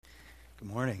Good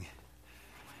morning.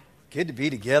 Good to be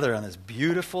together on this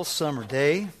beautiful summer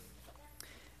day.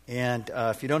 And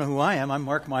if you don't know who I am, I'm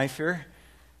Mark Meifer.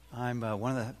 I'm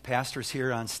one of the pastors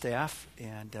here on staff,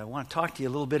 and I want to talk to you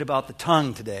a little bit about the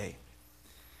tongue today.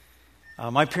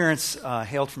 My parents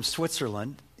hailed from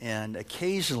Switzerland, and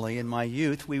occasionally in my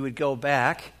youth we would go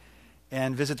back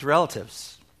and visit the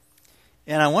relatives.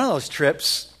 And on one of those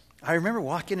trips, I remember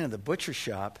walking into the butcher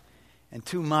shop, and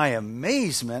to my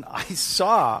amazement, I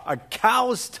saw a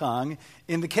cow's tongue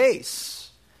in the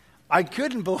case. I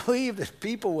couldn't believe that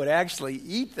people would actually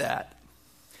eat that.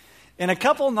 And a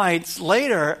couple nights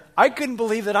later, I couldn't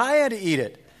believe that I had to eat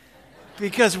it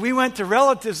because we went to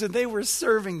relatives and they were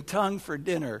serving tongue for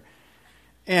dinner.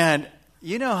 And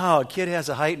you know how a kid has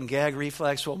a heightened gag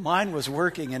reflex? Well, mine was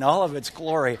working in all of its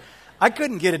glory. I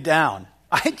couldn't get it down.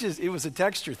 It was a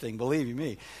texture thing, believe you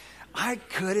me. I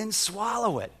couldn't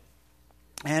swallow it.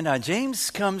 And James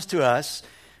comes to us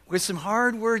with some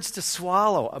hard words to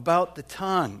swallow about the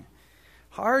tongue.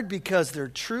 Hard because they're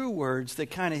true words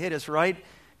that kind of hit us right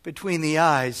between the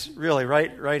eyes, really,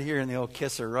 right here in the old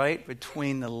kisser, right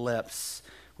between the lips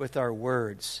with our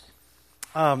words.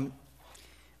 One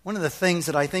of the things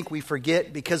that I think we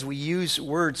forget because we use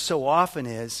words so often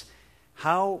is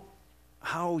how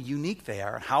unique they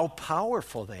are, how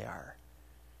powerful they are.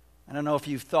 I don't know if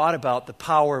you've thought about the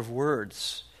power of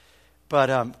words.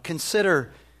 But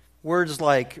consider words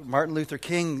like Martin Luther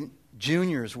King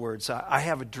Jr.'s words, I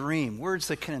have a dream, words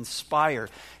that can inspire.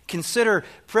 Consider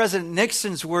President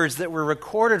Nixon's words that were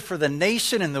recorded for the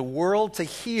nation and the world to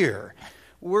hear,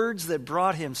 words that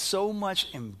brought him so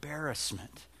much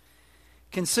embarrassment.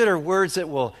 Consider words that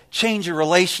will change a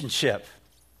relationship.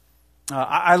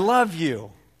 I love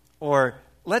you, or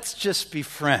let's just be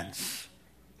friends.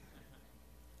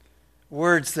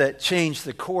 Words that change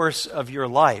the course of your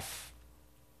life.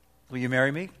 Will you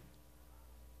marry me?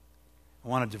 I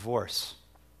want a divorce.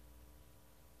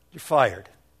 You're fired.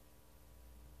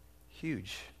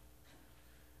 Huge.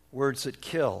 Words that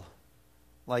kill.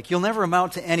 Like, you'll never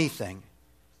amount to anything.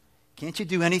 Can't you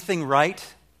do anything right?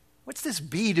 What's this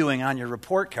B doing on your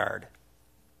report card?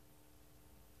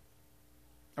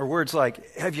 Or words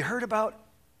like, have you heard about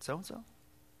so-and-so?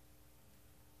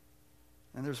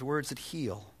 And there's words that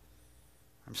heal.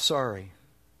 I'm sorry.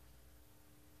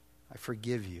 I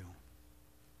forgive you.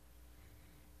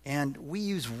 And we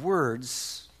use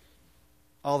words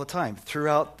all the time.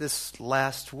 Throughout this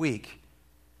last week,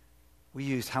 we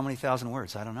used how many thousand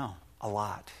words? I don't know. A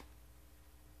lot.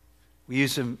 We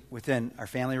use them within our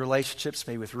family relationships,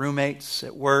 maybe with roommates,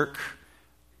 at work,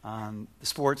 on the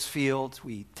sports field.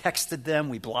 We texted them,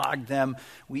 we blogged them,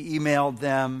 we emailed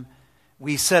them.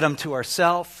 We said them to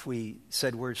ourselves. We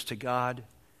said words to God.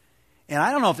 And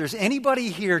I don't know if there's anybody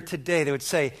here today that would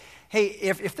say, hey,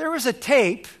 if there was a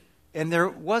tape, and there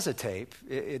was a tape,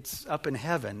 it's up in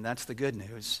heaven, that's the good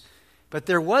news, but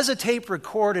there was a tape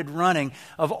recorded running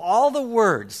of all the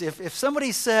words. If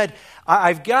somebody said,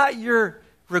 I've got your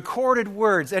recorded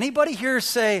words, anybody here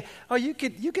say, oh, you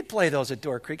could play those at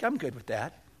Door Creek, I'm good with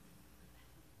that?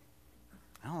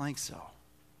 I don't think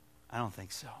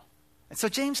so. And so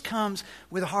James comes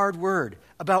with a hard word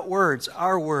about words,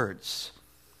 our words.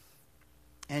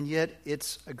 And yet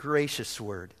it's a gracious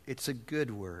word. It's a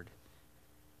good word.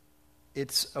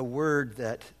 It's a word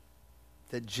that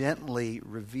gently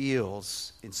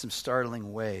reveals in some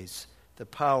startling ways the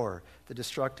power, the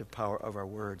destructive power of our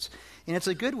words. And it's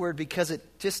a good word because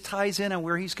it just ties in on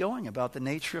where he's going about the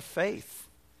nature of faith.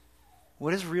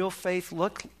 What does real faith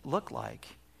look like?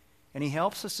 And he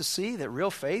helps us to see that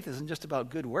real faith isn't just about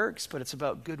good works, but it's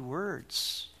about good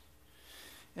words.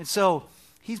 And so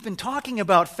he's been talking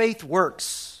about faith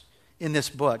works in this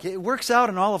book. It works out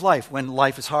in all of life. When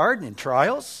life is hard and in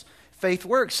trials, faith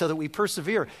works so that we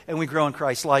persevere and we grow in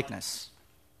Christ's likeness.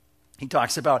 He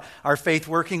talks about our faith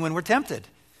working when we're tempted,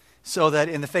 so that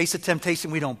in the face of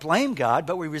temptation we don't blame God,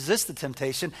 but we resist the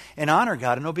temptation and honor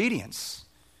God in obedience.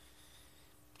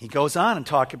 He goes on and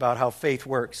talk about how faith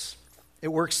works. It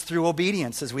works through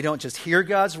obedience, as we don't just hear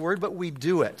God's word, but we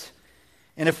do it.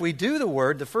 And if we do the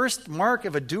word, the first mark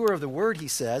of a doer of the word, he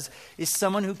says, is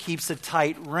someone who keeps a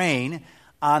tight rein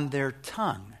on their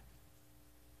tongue.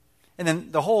 And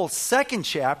then the whole second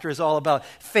chapter is all about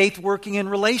faith working in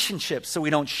relationships, so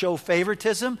we don't show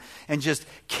favoritism and just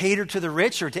cater to the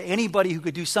rich or to anybody who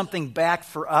could do something back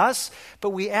for us,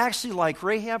 but we actually, like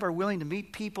Rahab, are willing to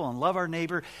meet people and love our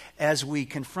neighbor as we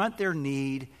confront their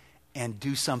need and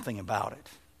do something about it.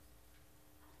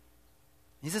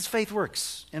 He says faith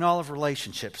works in all of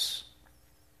relationships.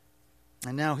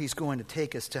 And now he's going to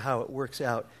take us to how it works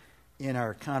out in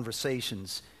our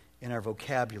conversations, in our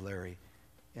vocabulary,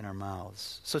 in our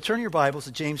mouths. So turn your Bibles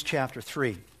to James chapter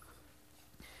 3.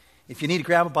 If you need to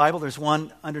grab a Bible, there's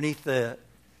one underneath the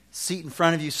seat in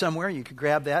front of you somewhere. You could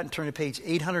grab that and turn to page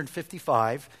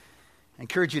 855. I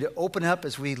encourage you to open up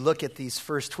as we look at these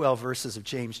first 12 verses of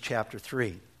James chapter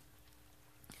 3.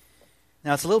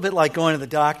 Now, it's a little bit like going to the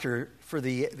doctor for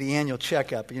the annual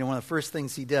checkup. You know, one of the first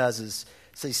things he does is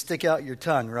say, stick out your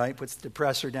tongue, right? Puts the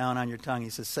depressor down on your tongue. He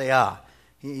says, say, ah.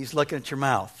 He's looking at your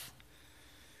mouth.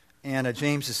 And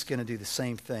James is going to do the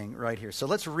same thing right here. So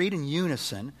let's read in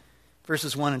unison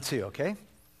verses 1 and 2, okay?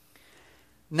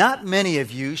 Not many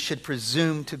of you should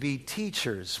presume to be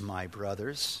teachers, my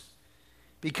brothers,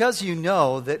 because you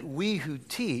know that we who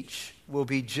teach will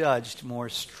be judged more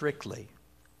strictly.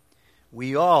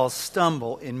 We all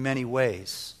stumble in many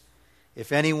ways.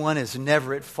 If anyone is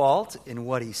never at fault in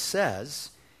what he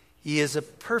says, he is a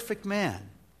perfect man,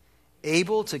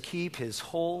 able to keep his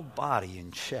whole body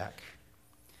in check.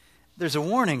 There's a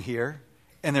warning here,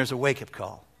 and there's a wake-up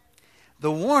call.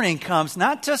 The warning comes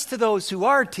not just to those who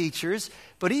are teachers,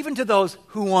 but even to those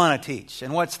who want to teach.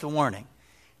 And what's the warning?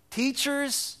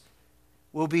 Teachers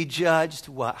will be judged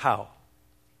how?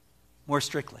 More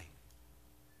strictly.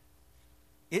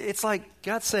 It's like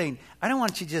God saying, I don't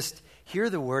want you to just hear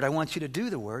the word, I want you to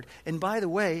do the word. And by the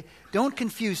way, don't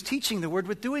confuse teaching the word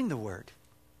with doing the word.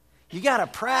 You got to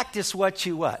practice what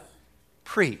you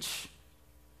preach.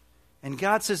 And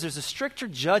God says there's a stricter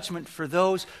judgment for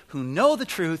those who know the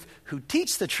truth, who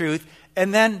teach the truth,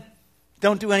 and then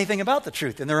don't do anything about the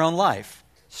truth in their own life.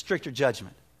 Stricter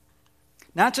judgment.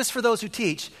 Not just for those who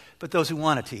teach, but those who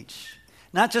want to teach.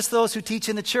 Not just those who teach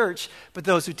in the church, but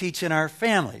those who teach in our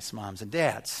families, moms and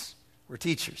dads. We're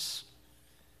teachers.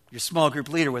 You're a small group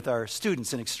leader with our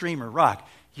students in Extreme or Rock.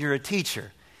 You're a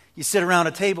teacher. You sit around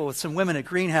a table with some women at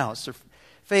Greenhouse or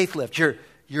Faith Lift.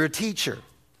 You're a teacher.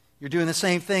 You're doing the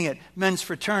same thing at men's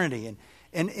fraternity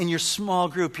and in your small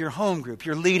group, your home group.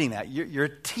 You're leading that. You're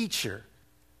a teacher.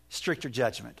 Stricter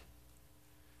judgment.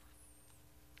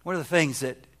 What are the things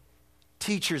that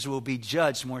teachers will be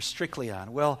judged more strictly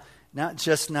on? Well, not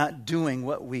just not doing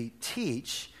what we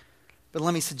teach, but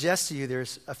let me suggest to you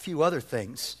there's a few other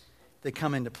things that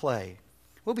come into play.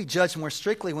 We'll be judged more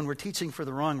strictly when we're teaching for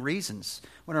the wrong reasons,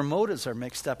 when our motives are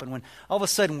mixed up, and when all of a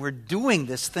sudden we're doing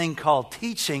this thing called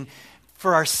teaching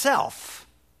for ourselves.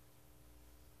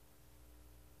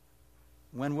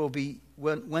 When will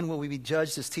we be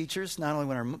judged as teachers? Not only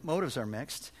when our motives are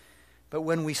mixed, but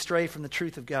when we stray from the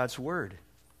truth of God's word.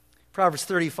 Proverbs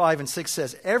 35:6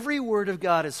 says, every word of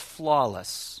God is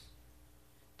flawless.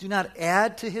 Do not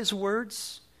add to his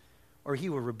words, or he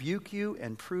will rebuke you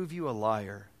and prove you a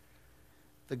liar.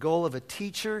 The goal of a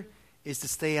teacher is to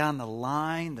stay on the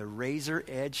line, the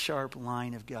razor-edge sharp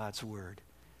line of God's word.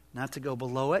 Not to go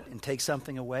below it and take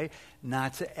something away,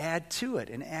 not to add to it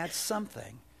and add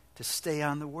something, to stay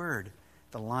on the word,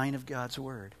 the line of God's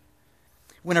word.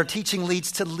 When our teaching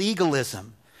leads to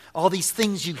legalism, all these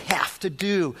things you have to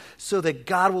do so that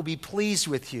God will be pleased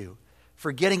with you,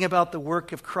 forgetting about the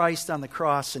work of Christ on the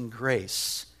cross and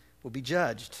grace, will be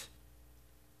judged.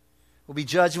 We'll be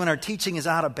judged when our teaching is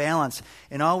out of balance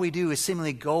and all we do is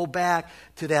seemingly go back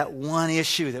to that one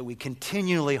issue that we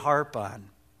continually harp on.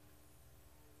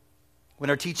 When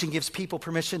our teaching gives people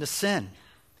permission to sin.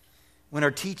 When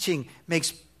our teaching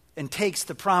makes and takes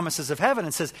the promises of heaven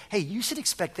and says, hey, you should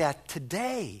expect that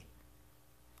today.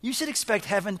 You should expect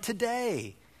heaven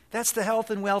today. That's the health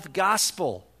and wealth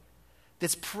gospel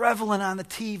that's prevalent on the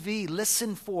TV.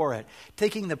 Listen for it.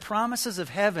 Taking the promises of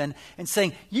heaven and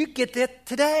saying, you get that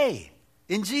today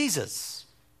in Jesus.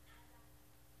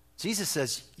 Jesus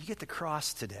says, you get the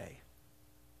cross today.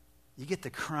 You get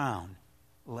the crown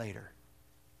later.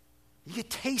 You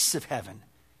get tastes of heaven.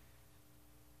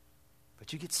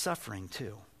 But you get suffering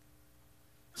too.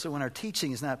 So when our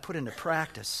teaching is not put into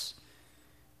practice,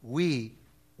 we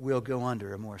will go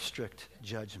under a more strict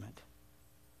judgment.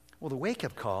 Well, the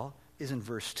wake-up call is in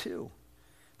verse 2.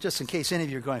 Just in case any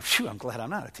of you are going, phew, I'm glad I'm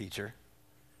not a teacher.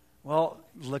 Well,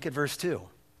 look at verse 2.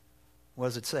 What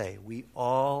does it say? We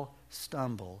all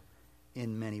stumble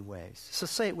in many ways. So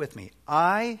say it with me.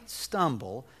 I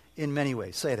stumble in many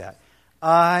ways. Say that.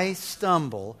 I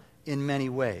stumble in many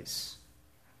ways.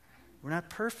 We're not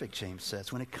perfect, James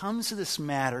says, when it comes to this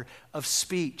matter of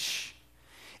speech.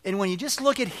 And when you just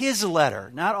look at his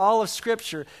letter, not all of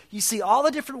Scripture, you see all the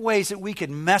different ways that we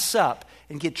could mess up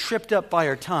and get tripped up by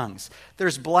our tongues.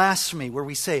 There's blasphemy, where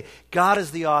we say, God is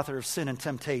the author of sin and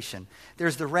temptation.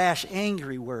 There's the rash,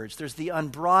 angry words. There's the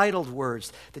unbridled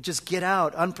words that just get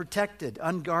out, unprotected,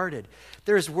 unguarded.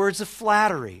 There's words of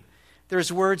flattery.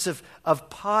 There's words of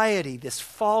piety, this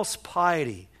false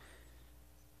piety.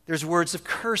 There's words of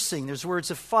cursing. There's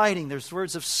words of fighting. There's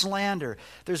words of slander.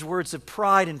 There's words of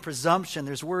pride and presumption.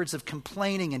 There's words of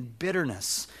complaining and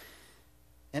bitterness.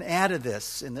 And add to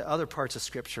this, in the other parts of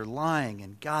Scripture, lying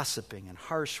and gossiping and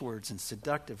harsh words and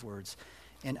seductive words.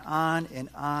 And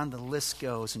on the list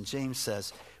goes. And James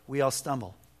says, we all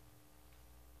stumble.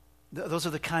 Those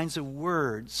are the kinds of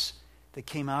words that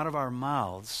came out of our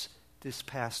mouths this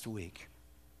past week.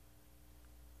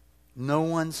 No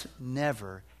one's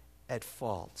never at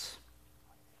fault.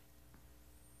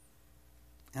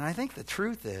 And I think the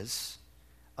truth is,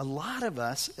 a lot of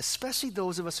us, especially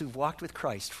those of us who've walked with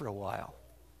Christ for a while,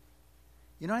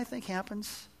 you know what I think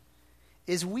happens?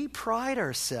 Is we pride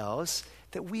ourselves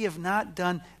that we have not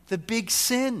done the big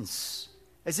sins,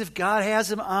 as if God has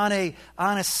them on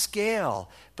a scale.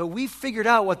 But we've figured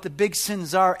out what the big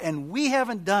sins are, and we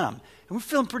haven't done them. And we're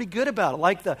feeling pretty good about it,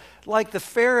 like the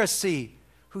Pharisee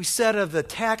who said of the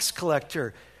tax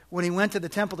collector when he went to the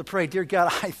temple to pray, "Dear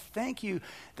God, I thank you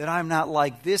that I'm not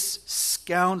like this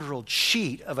scoundrel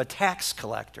cheat of a tax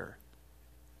collector."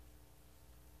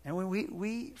 And when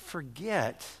we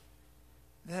forget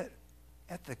that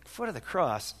at the foot of the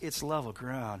cross, it's level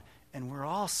ground, and we're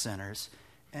all sinners,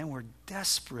 and we're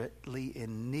desperately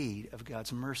in need of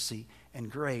God's mercy and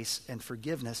grace and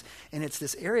forgiveness. And it's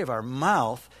this area of our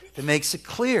mouth that makes it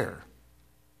clear.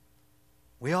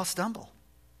 We all stumble.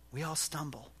 We all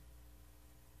stumble.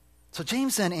 So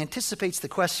James then anticipates the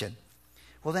question,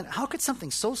 well then, how could something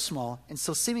so small and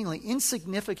so seemingly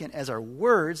insignificant as our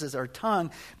words, as our tongue,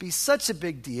 be such a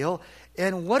big deal?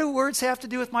 And what do words have to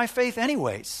do with my faith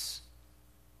anyways?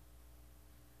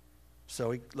 So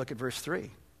we look at verse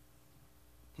 3.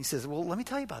 He says, well, let me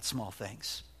tell you about small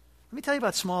things. Let me tell you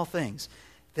about small things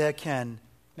that can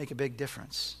make a big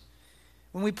difference.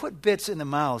 When we put bits in the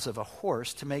mouths of a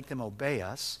horse to make them obey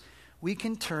us, we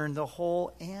can turn the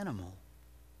whole animal.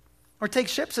 Or take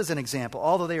ships as an example.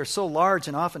 Although they are so large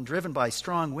and often driven by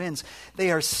strong winds,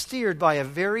 they are steered by a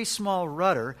very small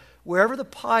rudder wherever the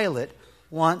pilot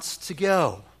wants to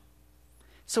go.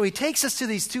 So he takes us to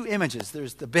these two images.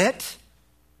 There's the bit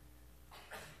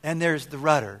and there's the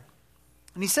rudder.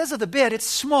 And he says of the bit, it's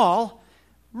small,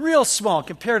 real small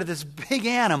compared to this big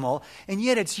animal, and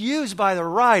yet it's used by the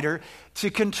rider to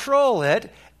control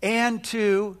it and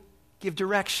to give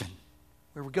direction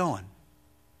where we're going.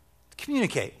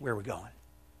 Communicate where we're going.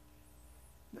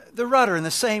 The rudder in the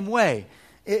same way.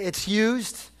 It's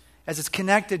used as it's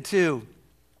connected to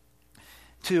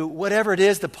whatever it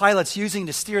is the pilot's using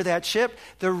to steer that ship.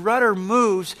 The rudder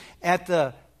moves at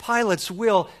the pilot's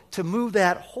will to move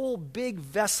that whole big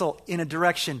vessel in a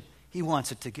direction he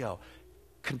wants it to go.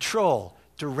 Control,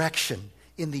 direction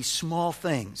in these small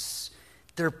things.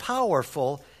 They're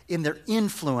powerful in their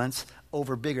influence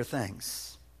over bigger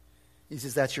things. He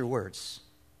says, that's your words.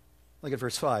 Look at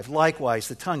verse 5. Likewise,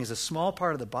 the tongue is a small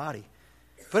part of the body,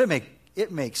 but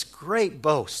it makes great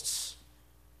boasts.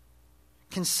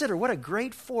 Consider what a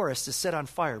great forest is set on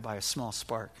fire by a small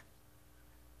spark.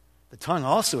 The tongue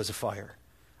also is a fire,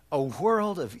 a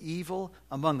world of evil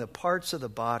among the parts of the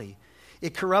body.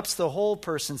 It corrupts the whole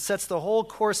person, sets the whole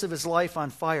course of his life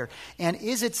on fire, and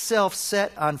is itself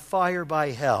set on fire by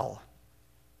hell.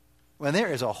 Well,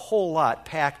 there is a whole lot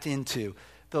packed into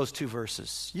those two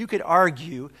verses. You could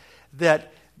argue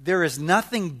that there is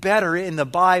nothing better in the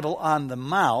Bible on the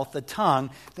mouth, the tongue,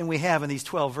 than we have in these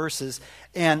 12 verses.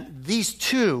 And these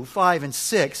 2, 5 and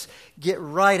 6, get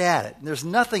right at it. There's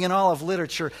nothing in all of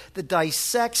literature that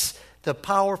dissects the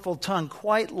powerful tongue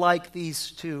quite like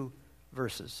these 2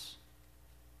 verses.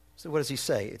 So what does he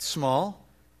say? It's small,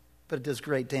 but it does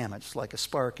great damage, like a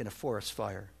spark in a forest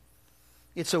fire.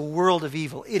 It's a world of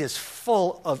evil. It is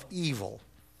full of evil.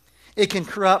 It can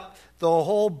corrupt the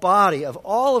whole body of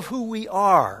all of who we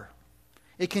are.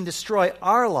 It can destroy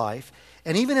our life.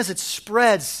 And even as it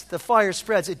spreads, the fire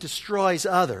spreads, it destroys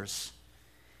others.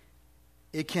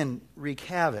 It can wreak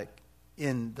havoc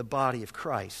in the body of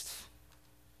Christ.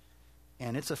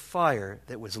 And it's a fire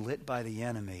that was lit by the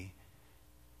enemy,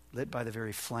 lit by the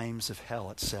very flames of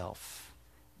hell itself.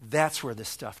 That's where this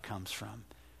stuff comes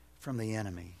from the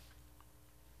enemy.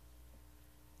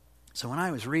 So when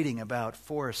I was reading about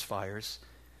forest fires,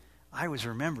 I was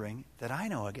remembering that I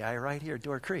know a guy right here at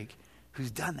Door Creek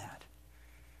who's done that.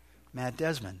 Matt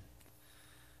Desmond.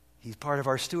 He's part of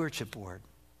our stewardship board.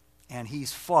 And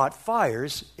he's fought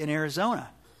fires in Arizona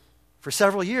for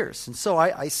several years. And so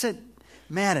I sent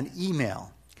Matt an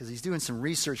email, because he's doing some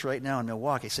research right now in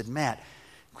Milwaukee. I said, Matt,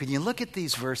 can you look at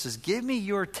these verses? Give me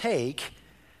your take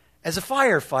as a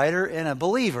firefighter and a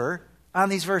believer on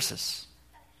these verses.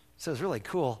 So it was really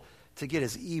cool to get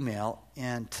his email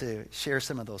and to share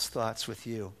some of those thoughts with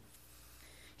you.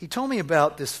 He told me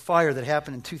about this fire that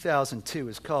happened in 2002.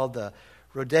 It's called the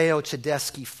Rodeo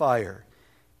Chedesky Fire.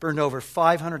 Burned over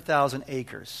 500,000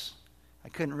 acres. I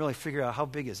couldn't really figure out how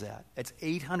big is that. It's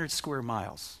 800 square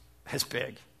miles. That's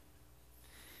big.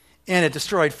 And it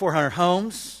destroyed 400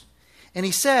 homes. And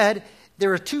he said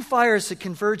there are two fires that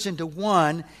converged into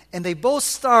one, and they both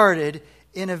started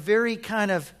in a very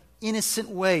kind of innocent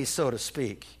way, so to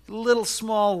speak. Little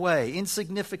small way,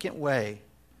 insignificant way.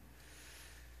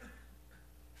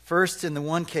 First, in the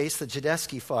one case, the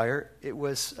Chedesky fire, it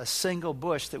was a single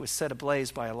bush that was set ablaze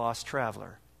by a lost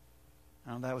traveler.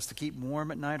 I don't know if that was to keep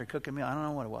warm at night or cook a meal. I don't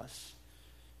know what it was.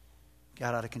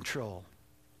 Got out of control.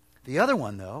 The other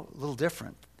one, though, a little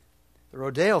different. The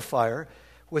Rodeo fire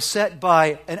was set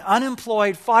by an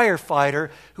unemployed firefighter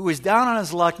who was down on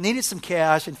his luck, needed some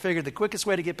cash, and figured the quickest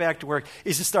way to get back to work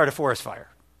is to start a forest fire.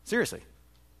 Seriously.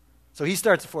 So he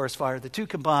starts a forest fire. The two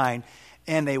combine,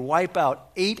 and they wipe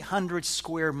out 800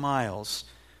 square miles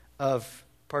of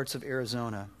parts of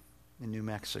Arizona and New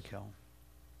Mexico.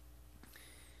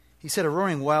 He said a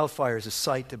roaring wildfire is a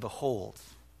sight to behold.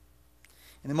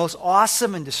 And the most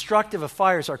awesome and destructive of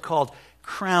fires are called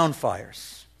crown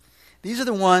fires. These are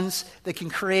the ones that can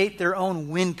create their own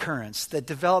wind currents, that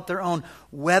develop their own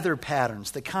weather patterns,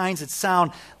 the kinds that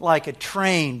sound like a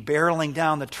train barreling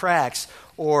down the tracks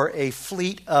or a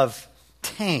fleet of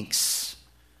tanks.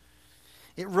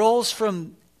 It rolls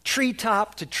from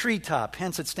treetop to treetop,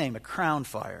 hence its name, a crown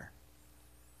fire.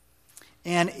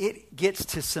 And it gets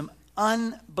to some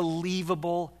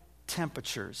unbelievable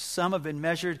temperatures. Some have been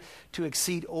measured to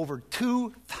exceed over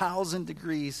 2,000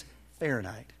 degrees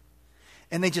Fahrenheit.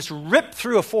 And they just rip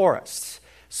through a forest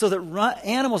so that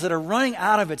animals that are running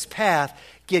out of its path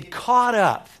get caught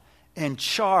up and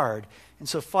charred. And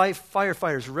so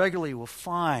firefighters regularly will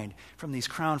find from these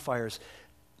crown fires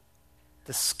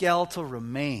the skeletal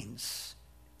remains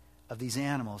of these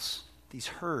animals, these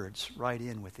herds, right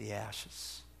in with the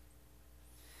ashes.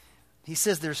 He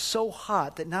says they're so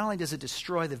hot that not only does it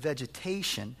destroy the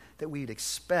vegetation that we'd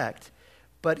expect,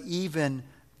 but even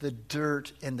the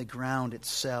dirt and the ground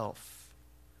itself.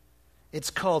 It's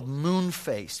called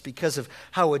moon-faced because of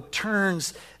how it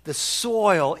turns the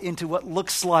soil into what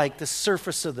looks like the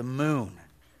surface of the moon,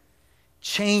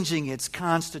 changing its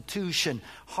constitution,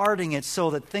 hardening it so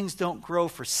that things don't grow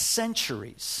for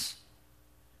centuries.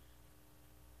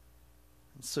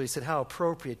 And so he said, how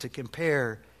appropriate to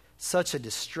compare such a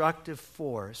destructive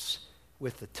force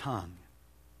with the tongue,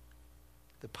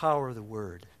 the power of the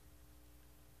word.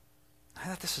 I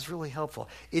thought this is really helpful.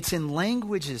 It's in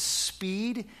language's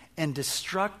speed and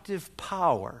destructive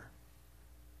power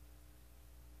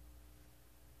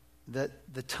that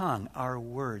the tongue, our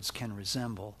words, can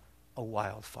resemble a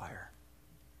wildfire.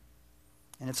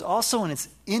 And it's also in its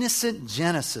innocent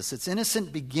genesis, its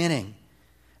innocent beginning,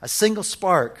 a single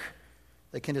spark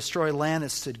that can destroy land that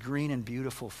stood green and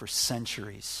beautiful for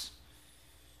centuries.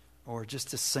 Or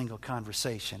just a single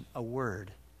conversation, a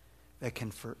word that can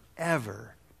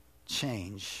forever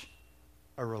change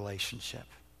a relationship.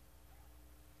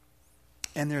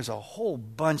 And there's a whole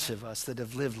bunch of us that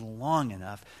have lived long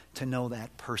enough to know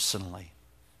that personally.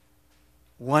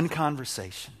 One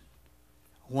conversation,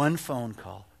 one phone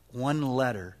call, one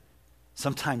letter,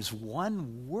 sometimes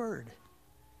one word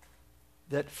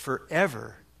that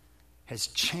forever has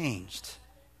changed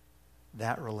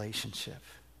that relationship.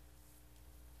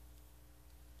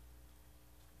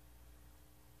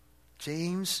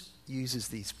 James uses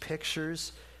these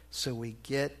pictures so we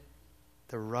get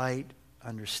the right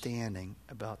understanding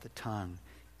about the tongue.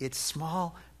 It's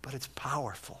small, but it's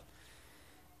powerful.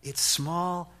 It's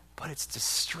small, but it's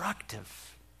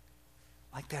destructive.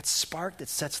 Like that spark that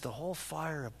sets the whole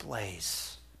fire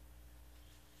ablaze.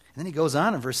 And then he goes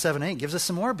on in verse 7 and 8, gives us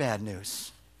some more bad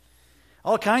news.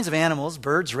 All kinds of animals,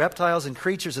 birds, reptiles, and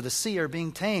creatures of the sea are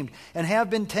being tamed and have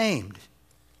been tamed.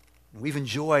 We've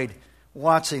enjoyed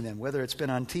watching them, whether it's been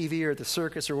on TV or at the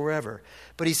circus or wherever.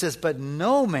 But he says, but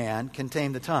no man can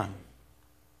tame the tongue.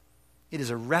 It is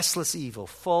a restless evil,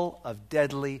 full of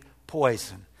deadly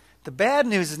poison. The bad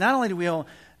news is not only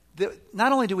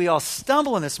do we all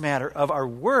stumble in this matter of our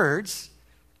words,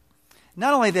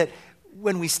 not only that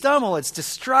when we stumble it's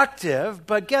destructive,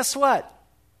 but guess what?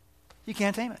 You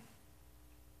can't tame it.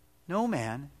 No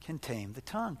man can tame the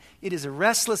tongue. It is a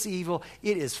restless evil.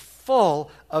 It is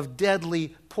full of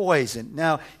deadly poison.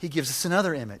 Now, he gives us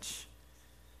another image.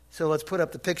 So let's put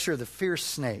up the picture of the fierce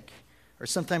snake, or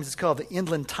sometimes it's called the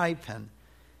inland taipan.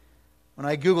 When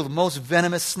I Googled most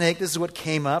venomous snake, this is what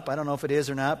came up. I don't know if it is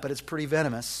or not, but it's pretty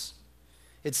venomous.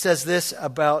 It says this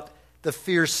about the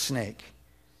fierce snake.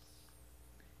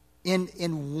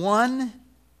 In one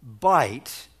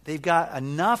bite, they've got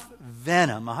enough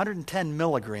venom, 110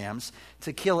 milligrams,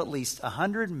 to kill at least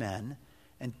 100 men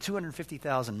and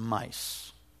 250,000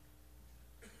 mice.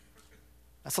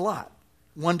 That's a lot.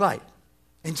 One bite.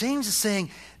 And James is saying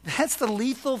that's the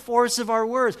lethal force of our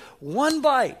words. One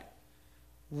bite,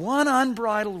 one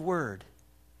unbridled word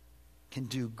can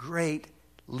do great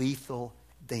lethal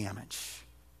damage.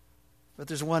 But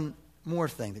there's one more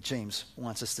thing that James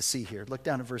wants us to see here. Look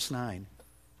down at verse 9.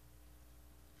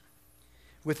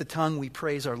 With the tongue we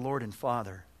praise our Lord and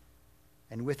Father,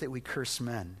 and with it we curse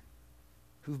men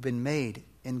who've been made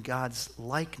in God's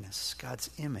likeness,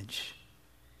 God's image.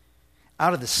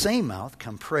 Out of the same mouth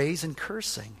come praise and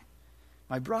cursing.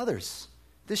 My brothers,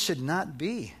 this should not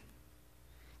be.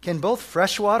 Can both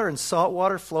fresh water and salt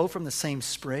water flow from the same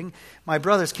spring? My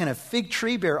brothers, can a fig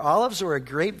tree bear olives or a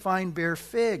grapevine bear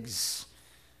figs?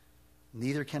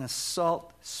 Neither can a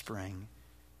salt spring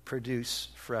produce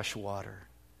fresh water.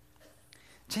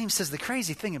 James says the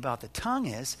crazy thing about the tongue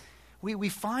is we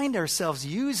find ourselves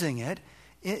using it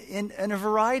in a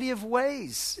variety of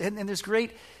ways. And there's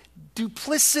great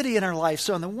duplicity in our life.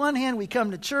 So on the one hand, we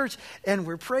come to church and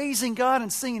we're praising God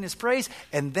and singing His praise,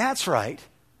 and that's right.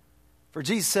 For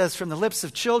Jesus says, from the lips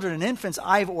of children and infants,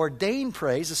 I've ordained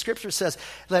praise. The Scripture says,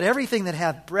 let everything that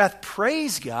hath breath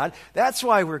praise God. That's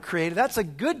why we're created. That's a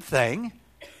good thing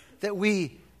that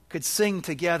we could sing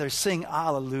together, sing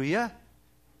Alleluia.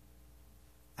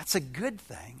 That's a good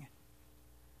thing.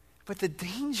 But the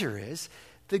danger is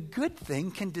the good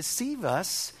thing can deceive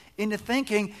us into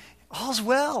thinking all's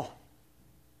well.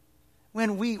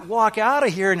 When we walk out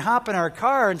of here and hop in our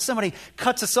car and somebody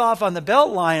cuts us off on the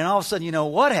belt line and all of a sudden you know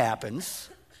what happens?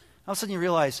 All of a sudden you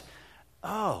realize,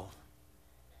 oh,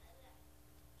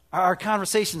 our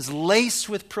conversation's laced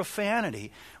with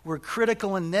profanity. We're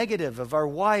critical and negative of our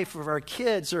wife, of our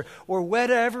kids, or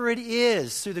whatever it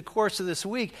is through the course of this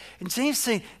week. And James is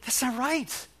saying, that's not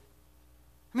right.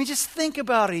 I mean, just think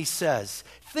about it, he says.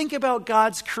 Think about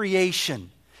God's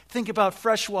creation. Think about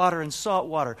fresh water and salt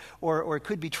water, or it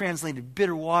could be translated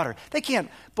bitter water. They can't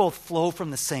both flow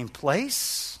from the same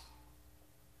place.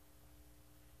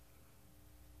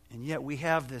 And yet we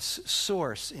have this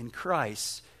source in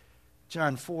Christ.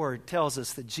 John 4 tells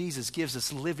us that Jesus gives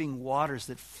us living waters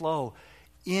that flow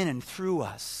in and through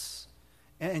us.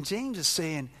 And James is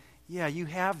saying, yeah, you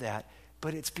have that,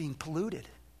 but it's being polluted.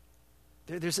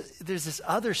 There's this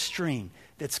other stream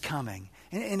that's coming,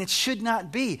 and it should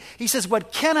not be. He says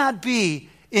what cannot be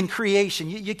in creation.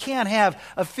 You can't have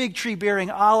a fig tree bearing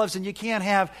olives, and you can't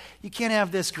have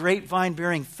this grapevine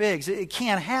bearing figs. It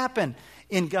can't happen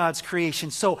in God's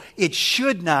creation, so it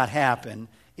should not happen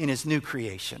in His new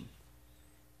creation.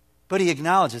 But He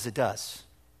acknowledges it does.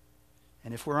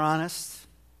 And if we're honest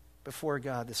before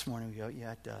God this morning, we go,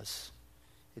 yeah, it does.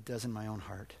 It does in my own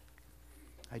heart.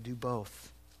 I do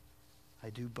both. I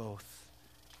do both.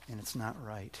 And it's not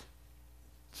right.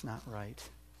 It's not right.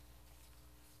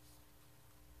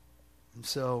 And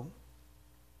so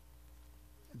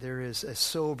there is a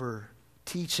sober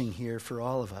teaching here for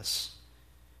all of us.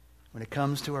 When it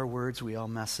comes to our words, we all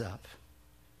mess up.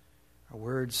 Our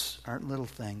words aren't little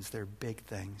things, they're big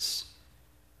things.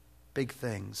 Big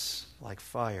things like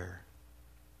fire.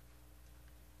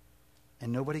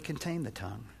 And nobody can tame the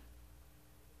tongue.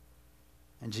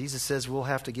 And Jesus says we'll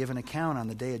have to give an account on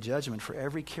the day of judgment for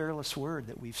every careless word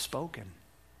that we've spoken.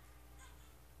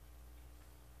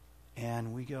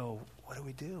 And we go, what do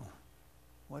we do?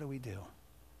 What do we do?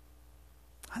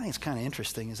 I think it's kind of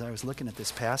interesting as I was looking at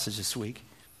this passage this week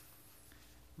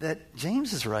that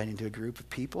James is writing to a group of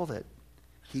people that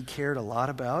he cared a lot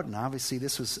about, and obviously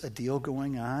this was a deal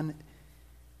going on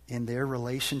in their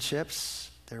relationships.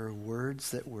 There were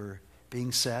words that were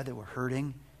being said that were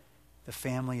hurting the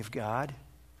family of God.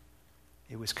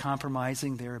 It was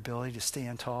compromising their ability to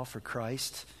stand tall for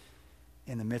Christ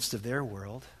in the midst of their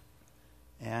world.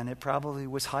 And it probably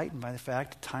was heightened by the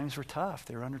fact that times were tough.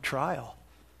 They were under trial.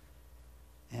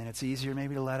 And it's easier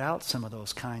maybe to let out some of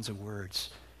those kinds of words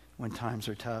when times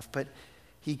are tough. But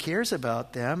he cares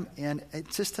about them, and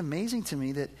it's just amazing to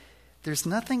me that there's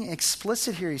nothing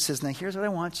explicit here. He says, now here's what I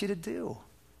want you to do.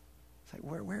 It's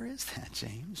like, where is that,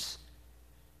 James?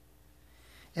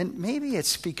 And maybe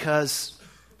it's because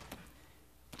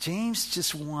James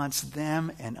just wants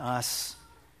them and us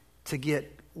to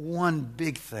get one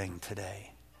big thing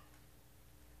today.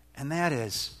 And that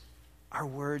is, our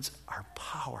words are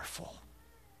powerful.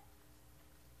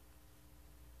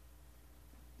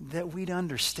 That we'd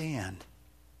understand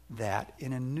that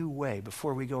in a new way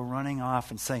before we go running off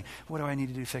and saying, what do I need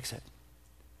to do to fix it?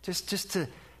 Just to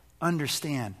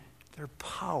understand, they're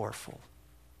powerful.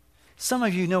 Some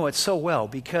of you know it so well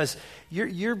because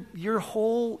your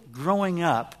whole growing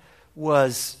up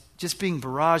was just being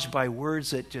barraged by words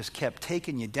that just kept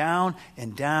taking you down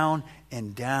and down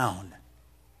and down.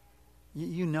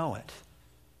 You know it.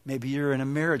 Maybe you're in a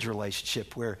marriage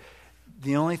relationship where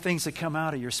the only things that come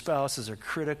out of your spouses are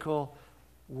critical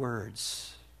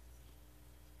words.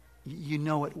 You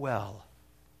know it well.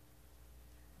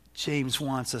 James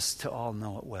wants us to all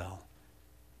know it well.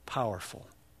 Powerful,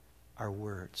 our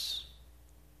words.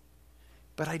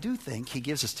 But I do think he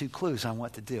gives us 2 clues on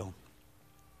what to do.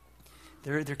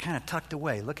 They're kind of tucked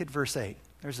away. Look at verse 8.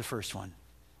 There's the first one.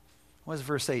 What does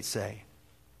verse 8 say?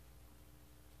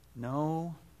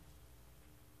 No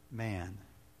man.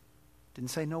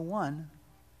 Didn't say no one,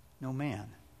 no man.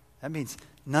 That means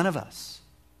none of us.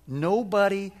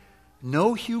 Nobody,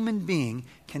 no human being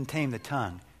can tame the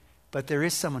tongue. But there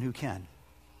is someone who can.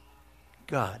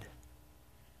 God.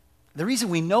 The reason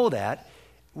we know that,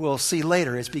 we'll see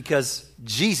later, is because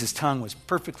Jesus' tongue was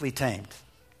perfectly tamed.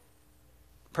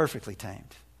 Perfectly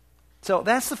tamed. So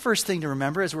that's the first thing to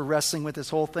remember as we're wrestling with this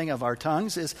whole thing of our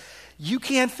tongues is you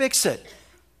can't fix it.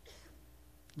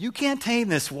 You can't tame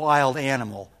this wild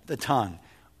animal, the tongue.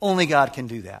 Only God can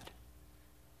do that.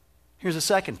 Here's a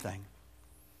second thing.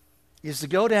 Is to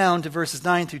go down to verses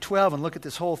 9 through 12 and look at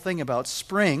this whole thing about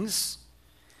springs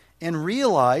and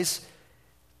realize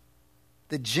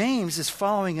that James is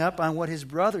following up on what his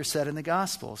brother said in the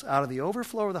Gospels. Out of the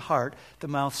overflow of the heart, the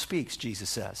mouth speaks, Jesus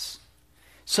says.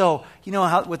 So, you know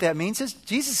what that means is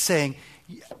Jesus is saying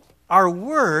our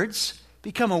words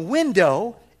become a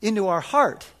window into our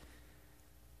heart.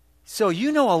 So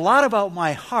you know a lot about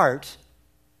my heart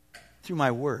through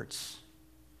my words.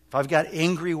 If I've got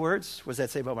angry words, what does that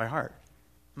say about my heart?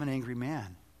 I'm an angry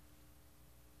man.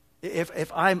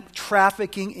 If I'm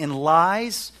trafficking in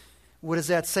lies, what does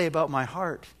that say about my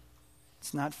heart?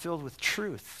 It's not filled with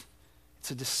truth.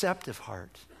 It's a deceptive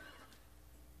heart.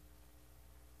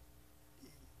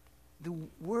 The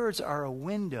words are a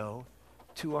window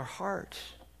to our heart.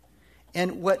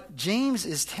 And what James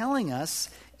is telling us,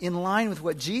 in line with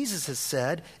what Jesus has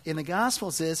said in the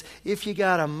Gospels, is if you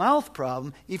got a mouth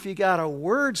problem, if you got a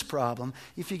words problem,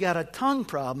 if you got a tongue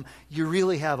problem, you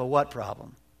really have a what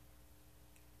problem?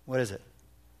 What is it?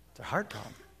 It's a heart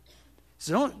problem.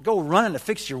 So don't go running to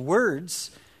fix your words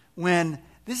when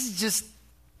this is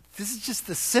just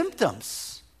the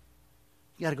symptoms.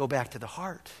 You got to go back to the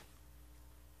heart.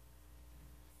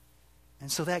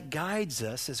 And so that guides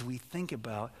us as we think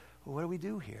about, well, what do we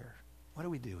do here? What do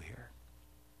we do here?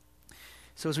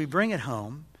 So as we bring it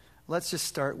home, let's just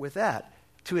start with that.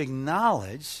 To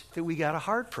acknowledge that we got a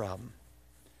heart problem.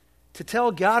 To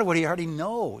tell God what he already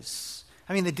knows.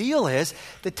 I mean, the deal is,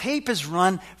 the tape is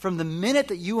run from the minute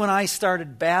that you and I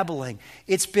started babbling.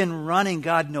 It's been running,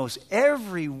 God knows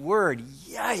every word,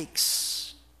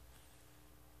 yikes,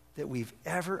 that we've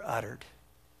ever uttered.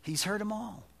 He's heard them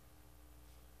all.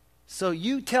 So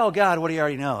you tell God what he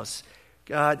already knows.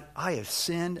 God, I have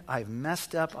sinned, I have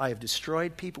messed up, I have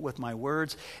destroyed people with my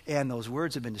words, and those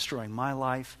words have been destroying my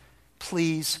life.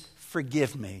 Please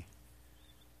forgive me.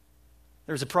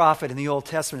 There's a prophet in the Old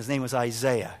Testament, his name was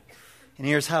Isaiah. And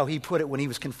here's how he put it when he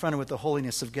was confronted with the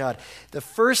holiness of God. The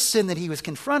first sin that he was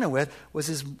confronted with was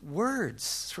his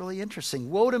words. It's really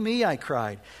interesting. Woe to me, I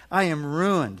cried. I am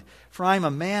ruined, for I am a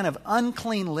man of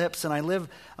unclean lips, and I live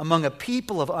among a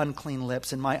people of unclean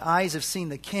lips, and my eyes have seen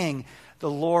the King, the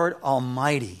Lord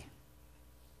Almighty.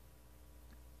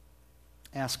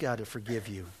 Ask God to forgive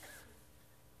you.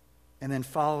 And then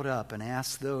follow it up and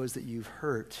ask those that you've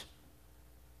hurt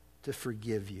to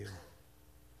forgive you.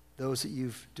 Those that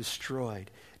you've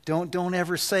destroyed. Don't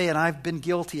ever say, and I've been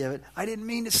guilty of it, I didn't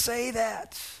mean to say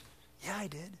that. Yeah, I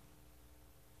did.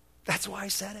 That's why I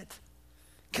said it.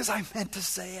 Because I meant to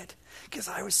say it. Because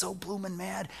I was so bloomin'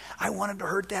 mad. I wanted to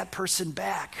hurt that person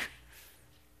back.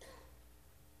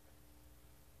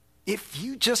 If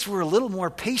you just were a little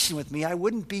more patient with me, I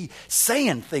wouldn't be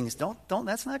saying things.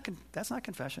 That's not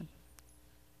confession.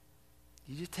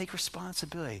 You just take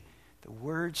responsibility. The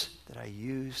words that I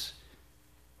use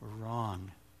were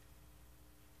wrong.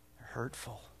 They're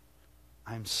hurtful.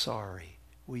 I'm sorry.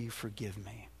 Will you forgive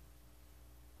me?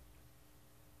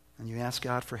 And you ask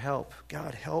God for help.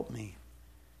 God, help me.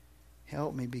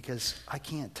 Help me because I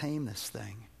can't tame this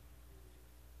thing.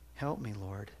 Help me,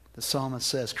 Lord. The psalmist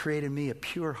says, create in me a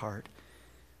pure heart,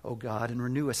 O God, and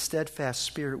renew a steadfast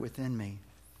spirit within me.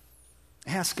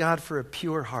 Ask God for a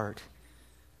pure heart.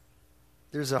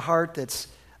 There's a heart that's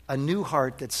a new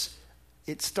heart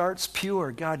it starts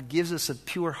pure. God gives us a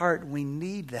pure heart, and we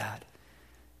need that.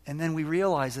 And then we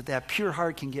realize that pure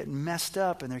heart can get messed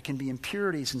up and there can be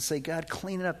impurities, and say, God,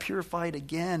 clean it up, purify it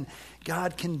again.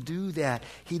 God can do that.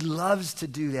 He loves to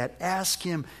do that. Ask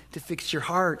him to fix your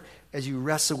heart as you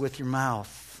wrestle with your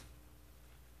mouth.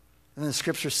 And the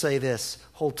scriptures say this: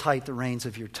 hold tight the reins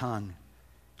of your tongue.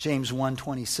 James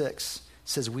 1:26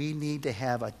 says we need to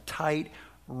have a tight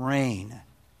rein. You know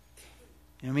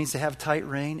what it means to have tight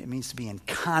rein? It means to be in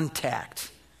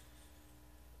contact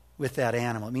with that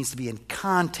animal. It means to be in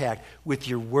contact with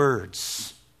your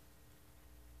words,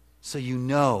 so you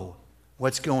know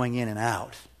what's going in and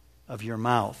out of your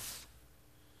mouth.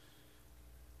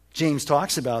 James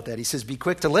talks about that. He says, be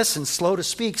quick to listen, slow to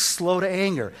speak, slow to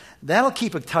anger. That'll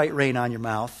keep a tight rein on your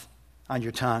mouth, on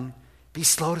your tongue. Be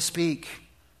slow to speak.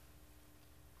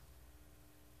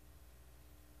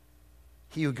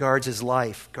 He who guards his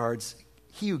life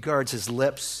he who guards his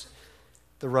lips,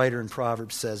 the writer in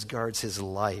Proverbs says, guards his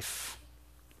life.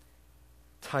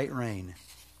 Tight rein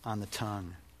on the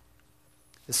tongue.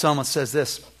 The psalmist says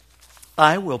this: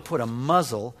 I will put a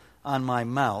muzzle on my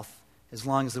mouth as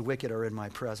long as the wicked are in my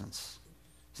presence.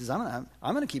 He says, I'm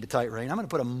going to keep a tight rein. I'm going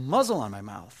to put a muzzle on my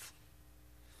mouth.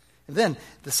 And then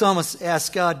the psalmist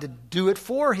asks God to do it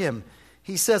for him.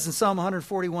 He says in Psalm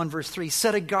 141, verse 3,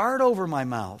 set a guard over my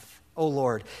mouth, O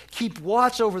Lord. Keep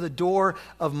watch over the door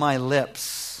of my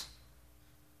lips.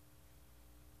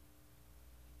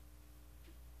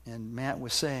 And Matt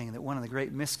was saying that one of the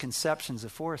great misconceptions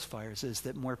of forest fires is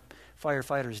that more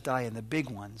firefighters die in the big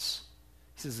ones.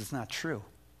 He says it's not true.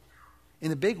 In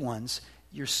the big ones,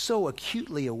 you're so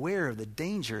acutely aware of the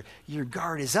danger, your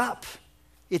guard is up.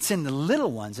 It's in the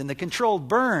little ones, in the controlled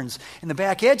burns, in the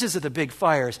back edges of the big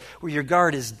fires, where your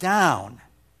guard is down.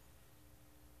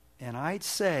 And I'd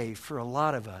say for a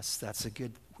lot of us, that's a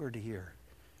good word to hear.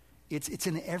 It's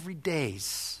in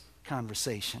everyday's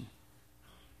conversation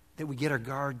that we get our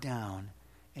guard down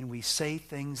and we say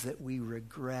things that we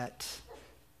regret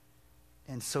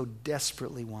and so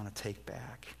desperately want to take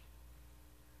back.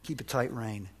 Keep a tight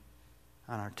rein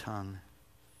on our tongue.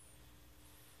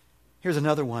 Here's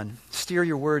another one. Steer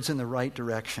your words in the right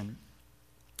direction.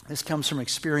 This comes from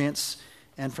experience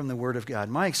and from the Word of God.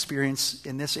 My experience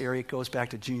in this area goes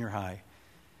back to junior high.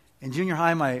 In junior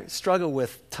high, my struggle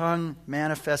with tongue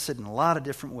manifested in a lot of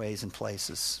different ways and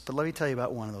places. But let me tell you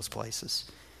about one of those places.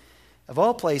 Of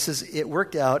all places, it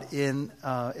worked out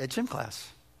at gym class.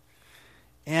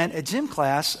 And at gym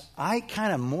class, I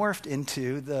kind of morphed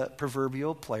into the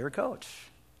proverbial player coach.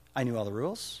 I knew all the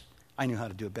rules. I knew how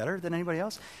to do it better than anybody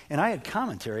else. And I had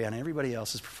commentary on everybody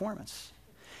else's performance.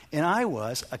 And I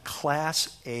was a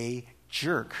Class A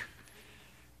jerk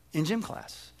in gym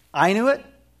class. I knew it.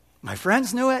 My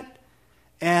friends knew it.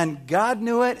 And God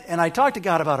knew it. And I talked to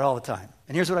God about it all the time.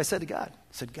 And here's what I said to God.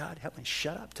 I said, God, help me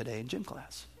shut up today in gym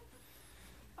class.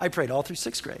 I prayed all through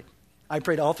 6th grade. I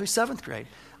prayed all through 7th grade.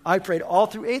 I prayed all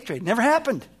through 8th grade. Never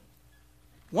happened.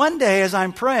 One day as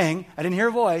I'm praying, I didn't hear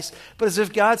a voice, but as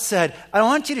if God said, I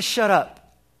want you to shut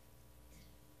up.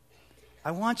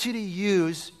 I want you to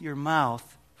use your mouth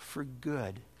for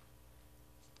good.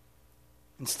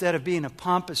 Instead of being a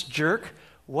pompous jerk,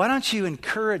 why don't you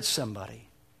encourage somebody?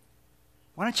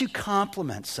 Why don't you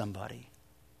compliment somebody?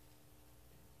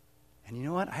 And you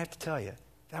know what? I have to tell you,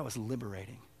 that was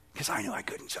liberating, because I knew I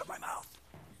couldn't shut my mouth.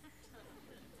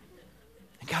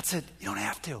 And God said, you don't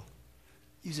have to.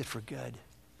 Use it for good.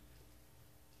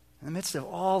 In the midst of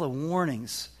all the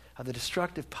warnings of the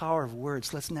destructive power of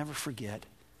words, let's never forget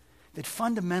that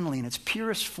fundamentally, in its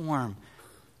purest form,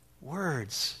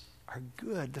 words are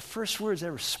good. The first words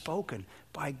ever spoken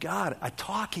by God, a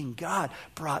talking God,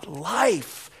 brought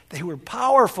life. They were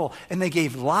powerful, and they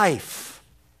gave life.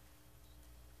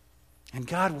 And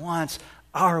God wants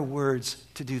our words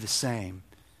to do the same.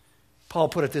 Paul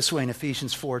put it this way in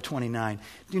Ephesians 4:29.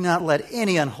 Do not let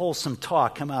any unwholesome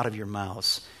talk come out of your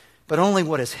mouths, but only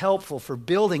what is helpful for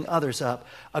building others up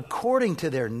according to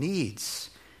their needs,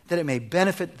 that it may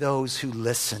benefit those who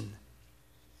listen.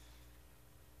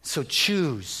 So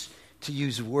choose to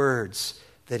use words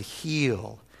that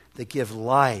heal, that give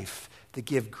life, that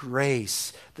give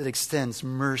grace, that extends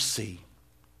mercy.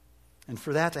 And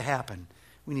for that to happen,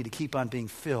 we need to keep on being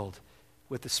filled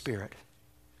with the Spirit.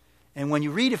 And when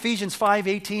you read Ephesians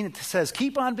 5:18, it says,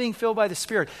 keep on being filled by the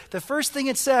Spirit. The first thing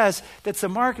it says that's the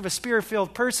mark of a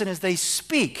Spirit-filled person is they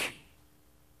speak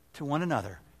to one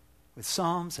another with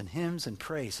psalms and hymns and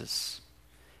praises.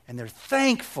 And they're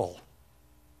thankful.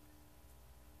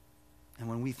 And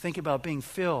when we think about being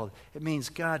filled, it means,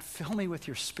 God, fill me with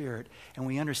your Spirit. And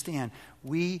we understand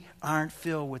we aren't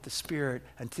filled with the Spirit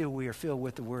until we are filled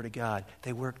with the Word of God.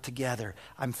 They work together.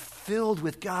 I'm filled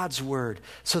with God's Word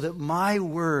so that my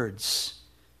words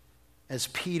as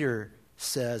Peter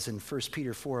says in 1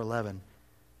 Peter 4:11,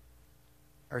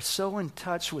 are so in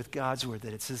touch with God's word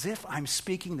that it's as if I'm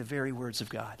speaking the very words of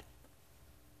God.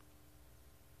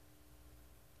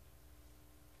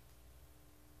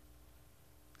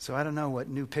 So I don't know what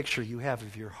new picture you have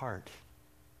of your heart.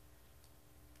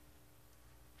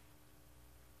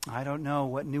 I don't know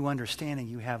what new understanding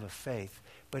you have of faith,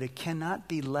 but it cannot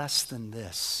be less than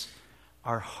this.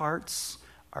 Our hearts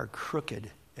are crooked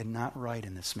and not right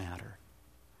in this matter.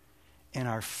 And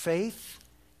our faith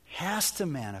has to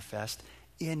manifest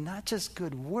in not just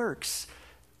good works,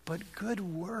 but good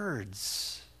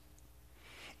words.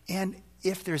 And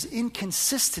if there's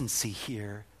inconsistency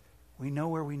here, we know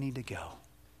where we need to go,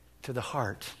 to the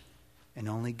heart, and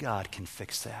only God can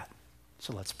fix that.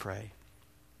 So let's pray.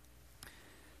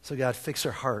 So God, fix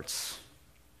our hearts.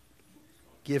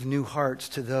 Give new hearts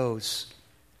to those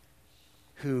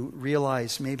who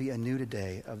realize maybe anew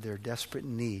today of their desperate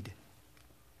need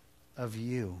of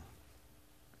you.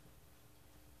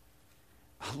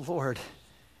 Lord,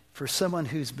 for someone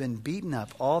who's been beaten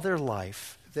up all their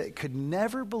life, that could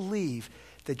never believe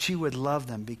that you would love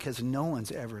them because no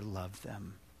one's ever loved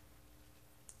them,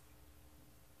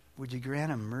 would you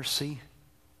grant them mercy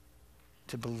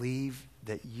to believe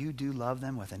that you do love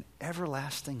them with an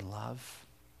everlasting love?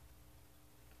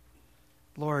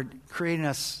 Lord, create in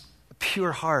us a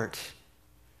pure heart,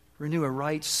 renew a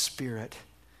right spirit,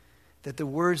 that the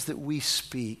words that we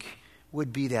speak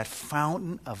would be that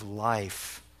fountain of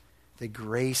life that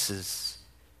graces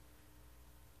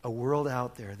a world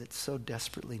out there that so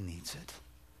desperately needs it.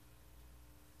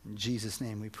 In Jesus'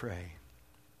 name we pray.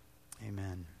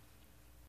 Amen.